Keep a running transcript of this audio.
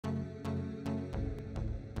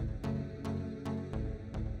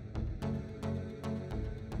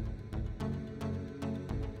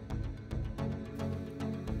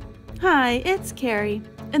Hi, it's Carrie.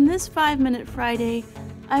 In this 5-Minute Friday,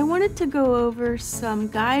 I wanted to go over some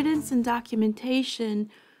guidance and documentation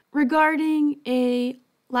regarding a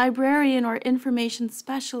librarian or information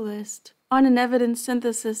specialist on an evidence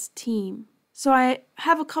synthesis team. So I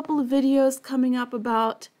have a couple of videos coming up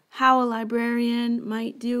about how a librarian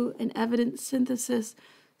might do an evidence synthesis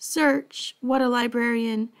search, what a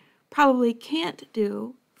librarian probably can't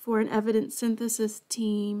do for an evidence synthesis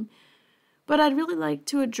team, but I'd really like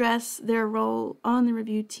to address their role on the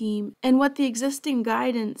review team and what the existing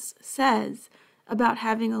guidance says about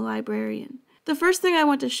having a librarian. The first thing I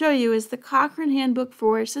want to show you is the Cochrane Handbook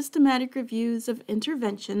for Systematic Reviews of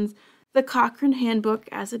Interventions. The Cochrane Handbook,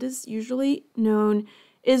 as it is usually known,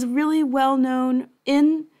 is really well known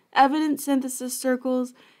in evidence synthesis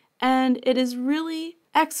circles, and it is really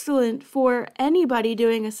excellent for anybody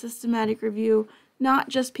doing a systematic review, not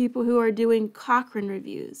just people who are doing Cochrane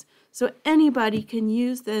reviews. So anybody can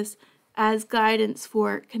use this as guidance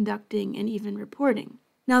for conducting and even reporting.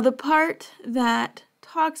 Now, the part that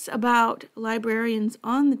talks about librarians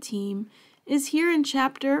on the team is here in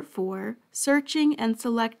Chapter 4, Searching and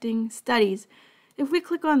Selecting Studies. If we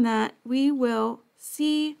click on that, we will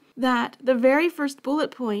see that the very first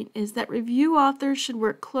bullet point is that review authors should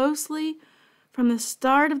work closely from the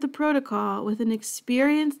start of the protocol with an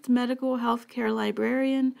experienced medical healthcare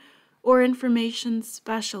librarian or information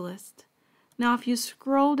specialist. Now, if you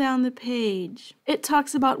scroll down the page, it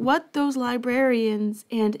talks about what those librarians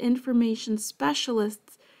and information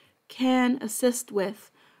specialists can assist with,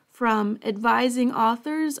 from advising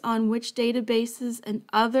authors on which databases and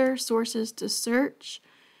other sources to search,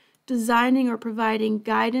 designing or providing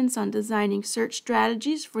guidance on designing search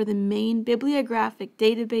strategies for the main bibliographic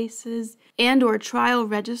databases and or trial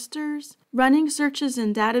registers, running searches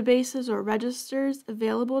in databases or registers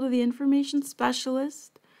available to the information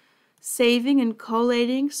specialist, saving and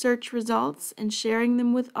collating search results and sharing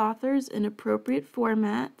them with authors in appropriate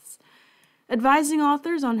formats, advising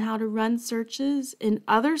authors on how to run searches in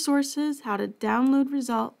other sources, how to download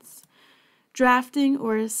results, drafting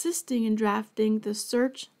or assisting in drafting the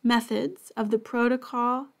search methods of the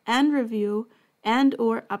protocol and review and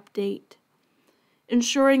or update,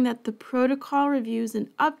 ensuring that the protocol reviews and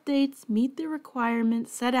updates meet the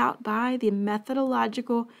requirements set out by the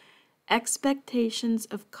methodological expectations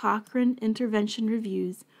of Cochrane intervention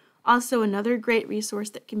reviews. Also another great resource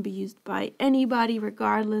that can be used by anybody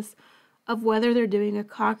regardless of whether they're doing a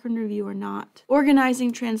Cochrane review or not.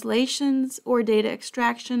 Organizing translations or data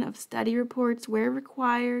extraction of study reports where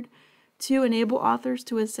required to enable authors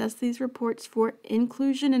to assess these reports for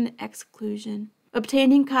inclusion and exclusion.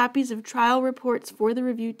 Obtaining copies of trial reports for the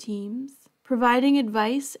review teams. Providing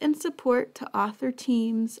advice and support to author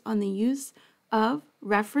teams on the use of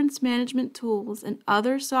reference management tools and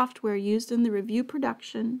other software used in the review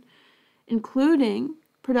production, including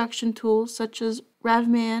production tools such as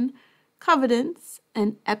RevMan, Covidence,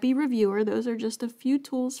 and EpiReviewer. Those are just a few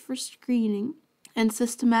tools for screening and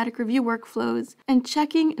systematic review workflows, and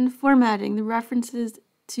checking and formatting the references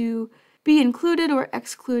to be included or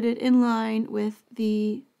excluded in line with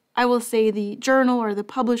the journal or the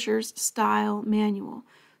publisher's style manual.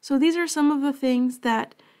 So these are some of the things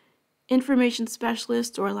that information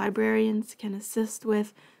specialists or librarians can assist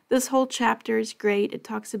with. This whole chapter is great. It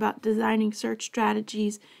talks about designing search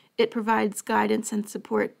strategies. It provides guidance and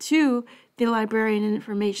support to the librarian and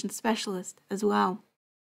information specialist as well.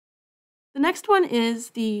 The next one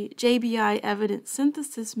is the JBI Evidence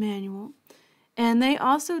Synthesis Manual, and they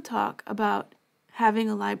also talk about having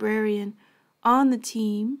a librarian on the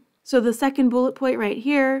team. So the second bullet point right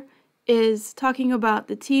here is talking about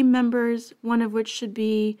the team members, one of which should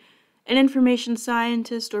be an information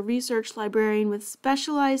scientist or research librarian with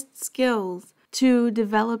specialized skills to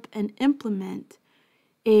develop and implement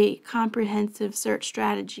a comprehensive search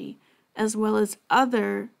strategy, as well as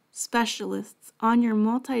other specialists on your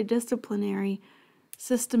multidisciplinary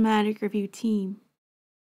systematic review team.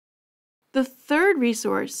 The third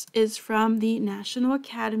resource is from the National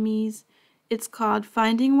Academies. It's called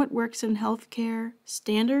Finding What Works in Healthcare,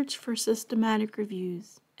 Standards for Systematic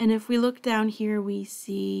Reviews. And if we look down here, we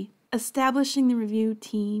see Establishing the Review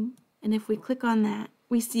Team. And if we click on that,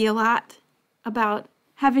 we see a lot about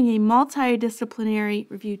having a multidisciplinary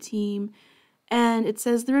review team, and it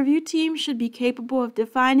says the review team should be capable of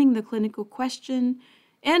defining the clinical question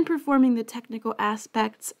and performing the technical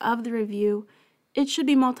aspects of the review. It should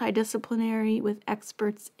be multidisciplinary with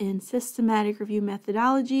experts in systematic review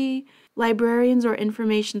methodology, librarians or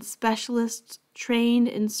information specialists trained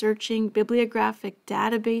in searching bibliographic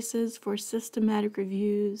databases for systematic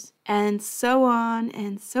reviews, and so on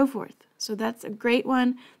and so forth. So that's a great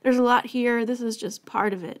one. There's a lot here. This is just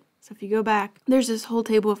part of it. So if you go back, there's this whole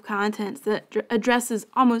table of contents that addresses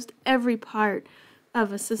almost every part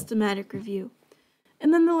of a systematic review.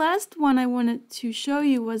 And then the last one I wanted to show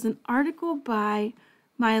you was an article by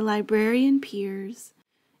my librarian peers,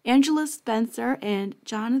 Angela Spencer and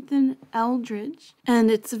Jonathan Eldridge,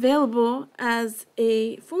 and it's available as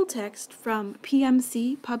a full text from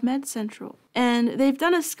PMC PubMed Central. And they've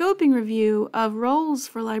done a scoping review of roles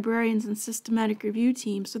for librarians and systematic review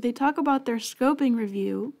teams. So they talk about their scoping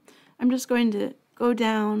review. I'm just going to go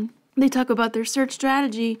down. They talk about their search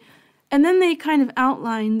strategy, and then they kind of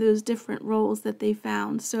outline those different roles that they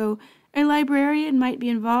found. So a librarian might be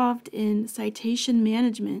involved in citation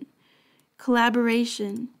management,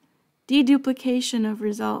 collaboration, deduplication of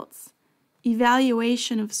results,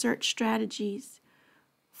 evaluation of search strategies,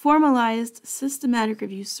 formalized systematic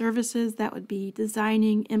review services, that would be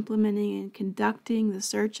designing, implementing, and conducting the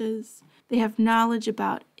searches. They have knowledge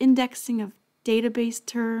about indexing of database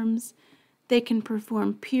terms. They can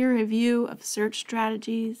perform peer review of search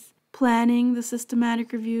strategies, planning the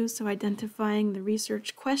systematic review, so identifying the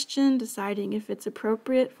research question, deciding if it's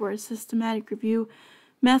appropriate for a systematic review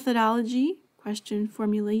methodology, question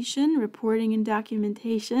formulation, reporting and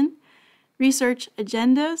documentation, research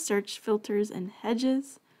agenda, search filters and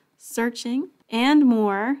hedges, searching, and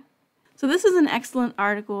more. So this is an excellent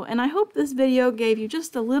article, and I hope this video gave you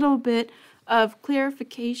just a little bit of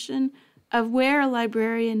clarification of where a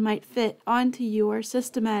librarian might fit onto your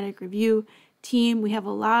systematic review team. We have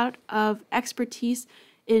a lot of expertise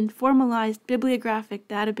in formalized bibliographic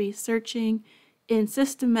database searching, in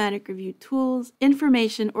systematic review tools,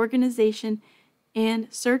 information organization, and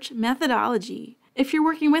search methodology. If you're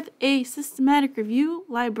working with a systematic review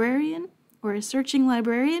librarian or a searching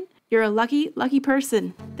librarian, you're a lucky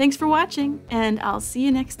person. Thanks for watching, and I'll see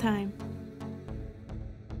you next time.